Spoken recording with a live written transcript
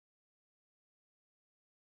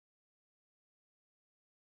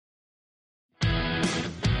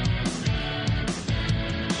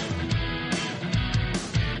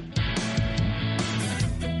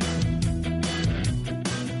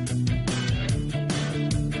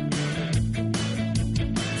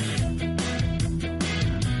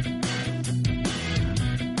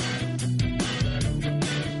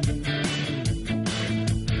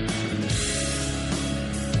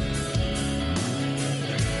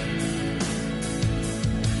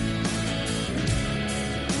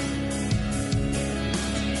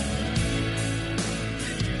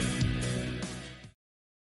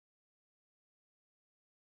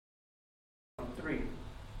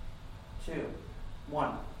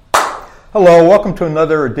One. Hello, welcome to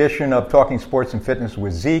another edition of Talking Sports and Fitness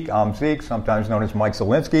with Zeke. I'm Zeke, sometimes known as Mike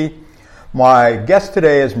Zielinski. My guest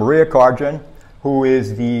today is Maria Karjan, who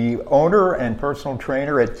is the owner and personal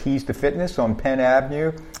trainer at Keys to Fitness on Penn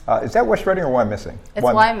Avenue. Is that West Reading or Wyomissing? It's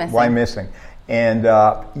Wyomissing. Wyomissing. And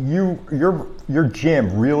your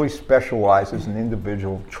gym really specializes in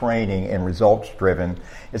individual training and results driven.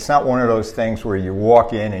 It's not one of those things where you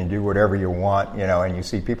walk in and do whatever you want, and you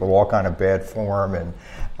see people all kind of bad form and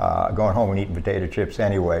going home and eating potato chips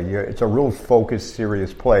anyway. It's a real focused,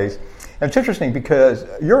 serious place. And it's interesting because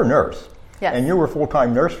you're a nurse. Yes. And you were a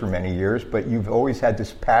full-time nurse for many years, but you've always had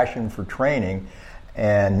this passion for training.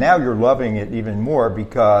 And now you're loving it even more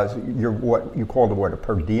because you're what you call a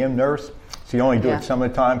per diem nurse. So you only do it some of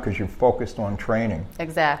the time because you're focused on training.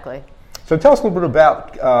 Exactly. So tell us a little bit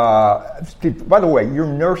about, by the way, you're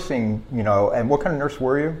nursing, and what kind of nurse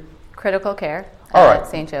were you? Critical care All at right.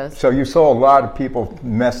 St. Joe's. So you saw a lot of people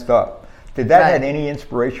messed up. Did that Right. have any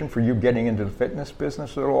inspiration for you getting into the fitness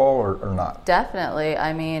business at all or not? Definitely.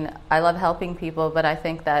 I mean, I love helping people, but I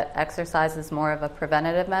think that exercise is more of a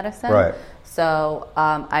preventative medicine. Right. So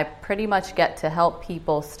I pretty much get to help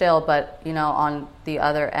people still, but, on the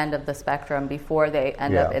other end of the spectrum before they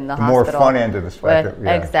end up in the hospital. More fun end of the spectrum.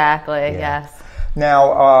 Exactly, yes.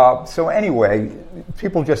 Now, so anyway,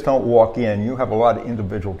 people just don't walk in. You have a lot of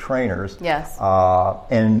individual trainers. Yes.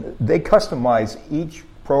 And they customize each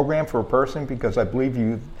program for a person because I believe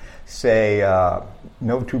you say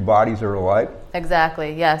no two bodies are alike.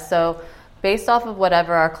 Exactly, yes. So based off of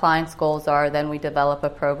whatever our clients' goals are, then we develop a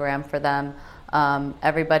program for them.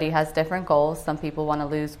 Everybody has different goals. Some people want to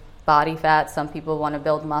lose body fat. Some people want to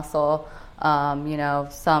build muscle.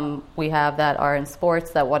 Some we have that are in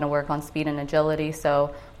sports that want to work on speed and agility.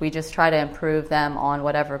 So we just try to improve them on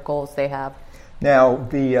whatever goals they have. Now,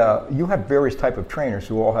 you have various type of trainers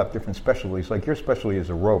who all have different specialties. Like your specialty is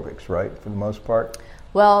aerobics, right, for the most part?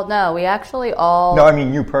 Well, no, we actually all... No, I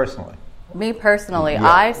mean you personally. Me personally, Yeah,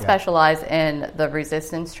 I specialize in the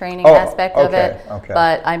resistance training aspect of it. Okay.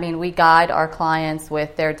 But, we guide our clients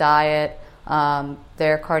with their diet,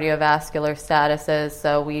 their cardiovascular statuses,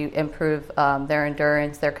 so we improve their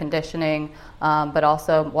endurance, their conditioning, but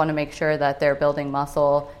also want to make sure that they're building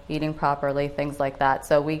muscle, eating properly, things like that.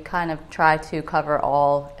 So we kind of try to cover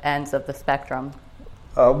all ends of the spectrum.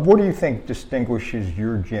 What do you think distinguishes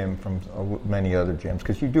your gym from many other gyms?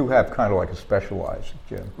 Because you do have kind of like a specialized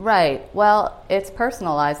gym. Right. Well, it's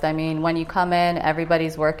personalized. I mean, when you come in,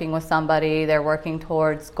 everybody's working with somebody. They're working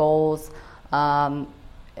towards goals.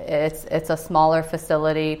 It's a smaller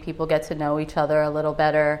facility. People get to know each other a little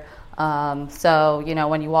better. So,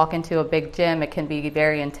 when you walk into a big gym, it can be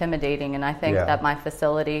very intimidating. And I think that my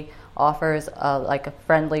facility offers a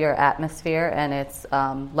friendlier atmosphere, and it's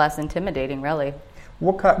less intimidating, really.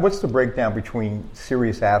 What's the breakdown between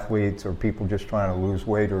serious athletes or people just trying to lose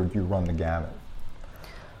weight, or do you run the gamut?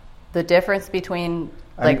 The difference between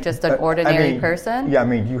just an ordinary person?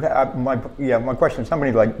 Yeah, you have my question is how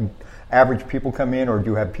many average people come in, or do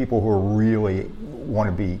you have people who really want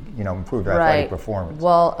to be improve athletic performance?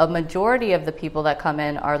 Well, a majority of the people that come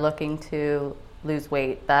in are looking to lose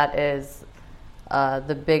weight. That is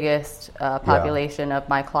the biggest population of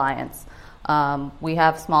my clients. We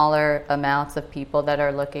have smaller amounts of people that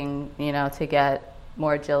are looking, to get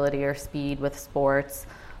more agility or speed with sports.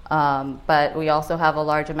 But we also have a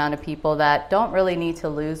large amount of people that don't really need to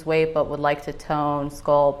lose weight but would like to tone,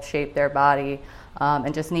 sculpt, shape their body,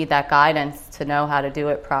 and just need that guidance to know how to do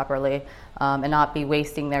it properly, and not be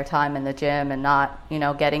wasting their time in the gym and not,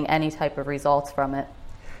 getting any type of results from it.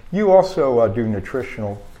 You also do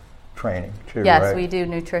nutritional training too, yes, right? We do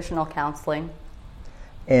nutritional counseling.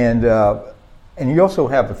 And you also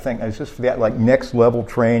have a thing, is this for that next level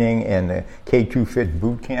training and the K2 Fit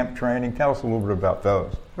boot camp training? Tell us a little bit about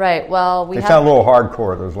those. Right, well, they sound a little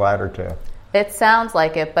hardcore, those latter two. It sounds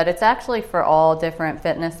like it, but it's actually for all different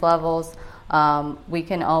fitness levels. We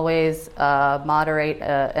can always moderate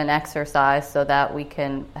an exercise so that we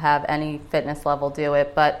can have any fitness level do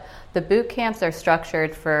it. But the boot camps are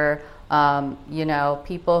structured for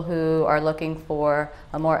people who are looking for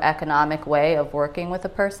a more economic way of working with a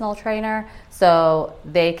personal trainer. So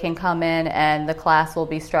they can come in and the class will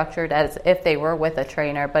be structured as if they were with a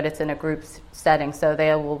trainer, but it's in a group setting. So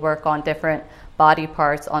they will work on different body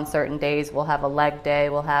parts on certain days. We'll have a leg day,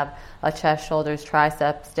 we'll have a chest, shoulders,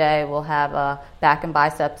 triceps day, we'll have a back and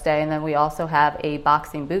biceps day, and then we also have a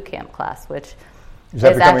boxing boot camp class, which is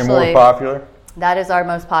that becoming more popular? That is our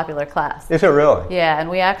most popular class. Is it really? Yeah, and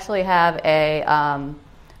we actually have a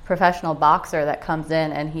professional boxer that comes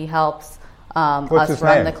in and he helps us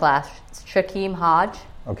run the class. Shaquem Hodge.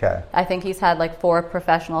 Okay. I think he's had like 4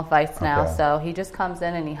 professional fights now. Okay. So he just comes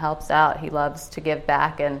in and he helps out. He loves to give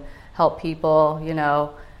back and help people,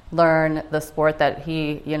 learn the sport that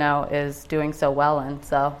he, is doing so well in.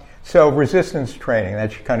 So resistance training,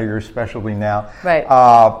 that's kind of your specialty now. Right.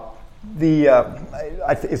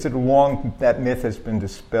 Is it that myth has been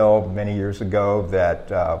dispelled many years ago that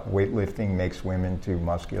weightlifting makes women too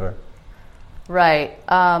muscular? Right.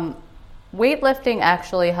 Weightlifting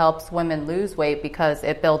actually helps women lose weight because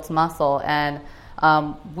it builds muscle, and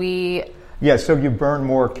Yeah, so you burn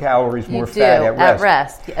more calories, more fat at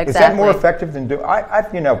rest. Exactly. Is that more effective than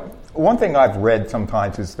one thing I've read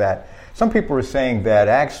sometimes is that some people are saying that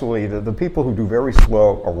actually the people who do very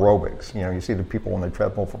slow aerobics, you see the people on the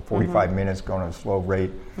treadmill for 45 minutes going at a slow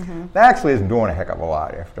rate, that actually isn't doing a heck of a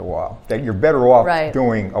lot after a while. That you're better off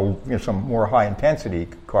doing some more high intensity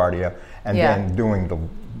cardio and then doing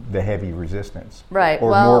the heavy resistance. Right.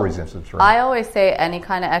 Or more resistance. Right? I always say any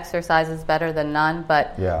kind of exercise is better than none,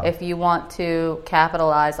 but if you want to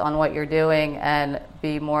capitalize on what you're doing and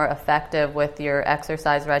be more effective with your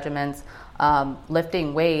exercise regimens,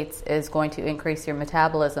 lifting weights is going to increase your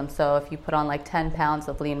metabolism. So if you put on like 10 pounds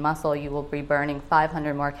of lean muscle, you will be burning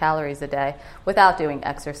 500 more calories a day without doing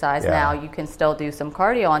exercise. Now you can still do some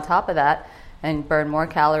cardio on top of that and burn more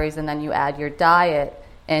calories, and then you add your diet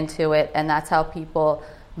into it, and that's how people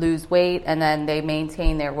lose weight, and then they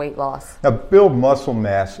maintain their weight loss. Now, build muscle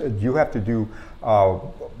mass, do you have to do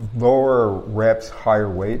lower reps, higher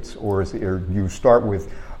weights, or you start with,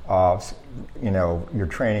 you're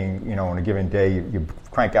training, on a given day, you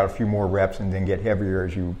crank out a few more reps and then get heavier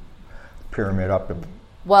as you pyramid up?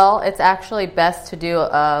 Well, it's actually best to do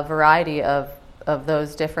a variety of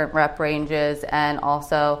those different rep ranges and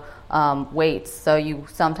also weights. So you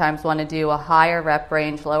sometimes want to do a higher rep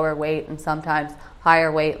range, lower weight, and sometimes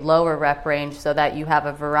higher weight, lower rep range, so that you have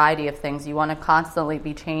a variety of things. You want to constantly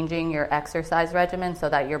be changing your exercise regimen so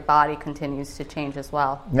that your body continues to change as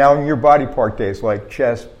well. Now, in your body part days, like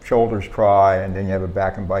chest, shoulders, tri, and then you have a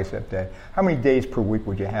back and bicep day, how many days per week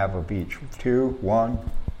would you have of each? 2, 1?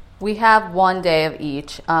 We have 1 day of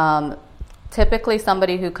each. Typically,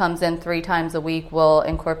 somebody who comes in 3 times a week will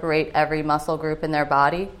incorporate every muscle group in their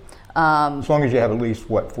body. As long as you have at least,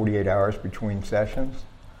 48 hours between sessions?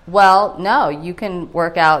 Well, no, you can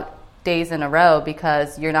work out days in a row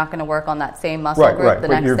because you're not going to work on that same muscle group the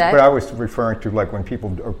next day. But I was referring to like when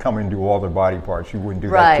people are coming to do all their body parts, you wouldn't do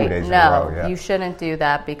that 2 days in a row. No, you shouldn't do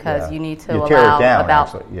that because you need to tear allow it down,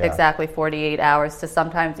 about exactly 48 hours to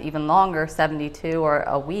sometimes even longer, 72 or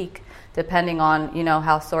a week, depending on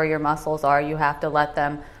how sore your muscles are. You have to let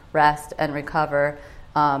them rest and recover.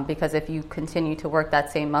 Because if you continue to work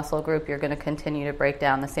that same muscle group, you're going to continue to break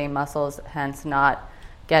down the same muscles, hence not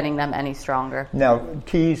getting them any stronger. Now,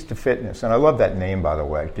 Keys to Fitness, and I love that name, by the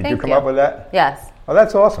way. Did you come up with that? Yes. Oh,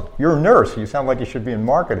 that's awesome. You're a nurse. You sound like you should be in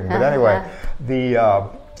marketing. But anyway, the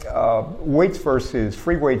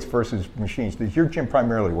free weights versus machines. Is your gym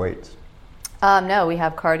primarily weights? No, we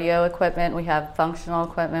have cardio equipment. We have functional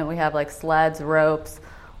equipment. We have like sleds, ropes,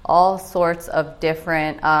 all sorts of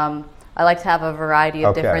different. I like to have a variety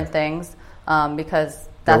of different things because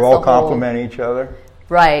that's they all complement each other.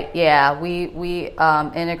 Right. Yeah. We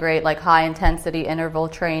integrate like high intensity interval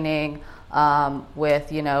training with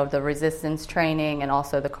the resistance training and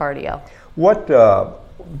also the cardio. What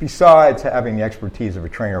besides having the expertise of a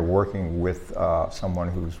trainer working with someone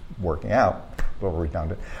who's working out, a little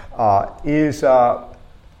redundant, is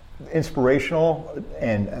inspirational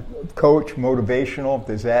and coach motivational?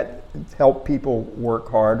 Does that help people work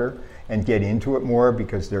harder and get into it more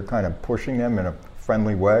because they're kind of pushing them in a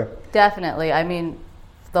friendly way? Definitely. I mean,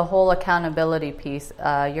 the whole accountability piece,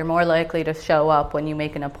 you're more likely to show up when you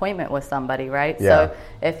make an appointment with somebody, right? Yeah. So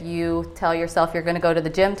if you tell yourself you're going to go to the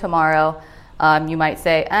gym tomorrow, you might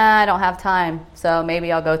say, I don't have time, so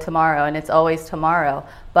maybe I'll go tomorrow, and it's always tomorrow.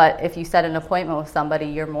 But if you set an appointment with somebody,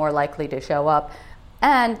 you're more likely to show up.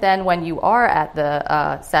 And then when you are at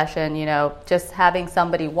the session, just having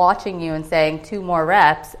somebody watching you and saying 2 more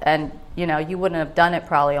reps, and you wouldn't have done it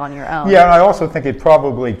probably on your own. Yeah, and I also think it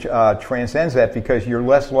probably transcends that because you're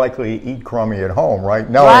less likely to eat crummy at home, right?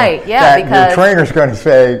 Knowing that your trainer's going to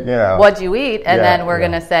say, what'd you eat? And then we're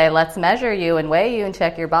going to say, let's measure you and weigh you and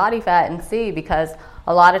check your body fat and see, because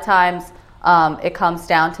a lot of times it comes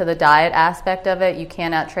down to the diet aspect of it. You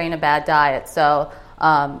cannot train a bad diet. So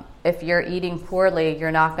if you're eating poorly,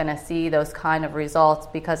 you're not going to see those kind of results,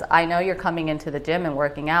 because I know you're coming into the gym and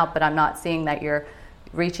working out, but I'm not seeing that you're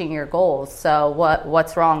reaching your goals. So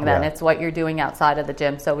what's wrong then? It's what you're doing outside of the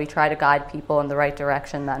gym. So we try to guide people in the right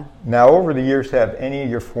direction then. Now, over the years, have any of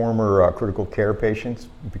your former critical care patients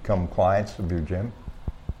become clients of your gym?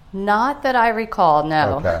 Not that I recall,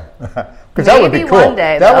 no. Okay. Because that would be Maybe cool. one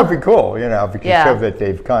day, that though. would be cool, you know, if you can Yeah. show that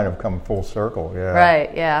they've kind of come full circle. Yeah.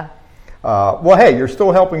 Right, yeah. Well, hey, you're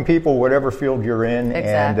still helping people, whatever field you're in.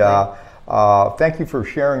 Exactly. And thank you for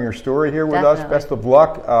sharing your story here with us. Definitely. Best of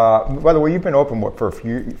luck. By the way, you've been open for a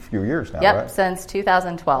few years now, Yep, right? since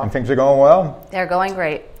 2012. And things are going well? They're going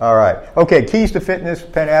great. All right. Okay, Keys to Fitness,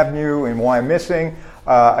 Penn Avenue and Wyomissing.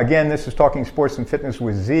 Again, this is Talking Sports and Fitness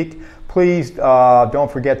with Zeke. Please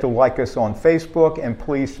don't forget to like us on Facebook, and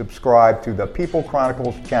please subscribe to the People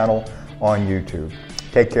Chronicles channel on YouTube.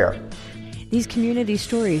 Take care. These community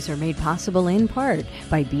stories are made possible in part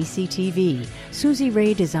by BCTV, Susie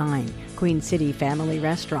Ray Design, Queen City Family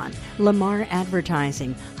Restaurant, Lamar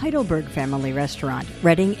Advertising, Heidelberg Family Restaurant,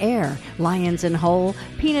 Reading Air, Lions and Hole,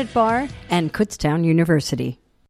 Peanut Bar, and Kutztown University.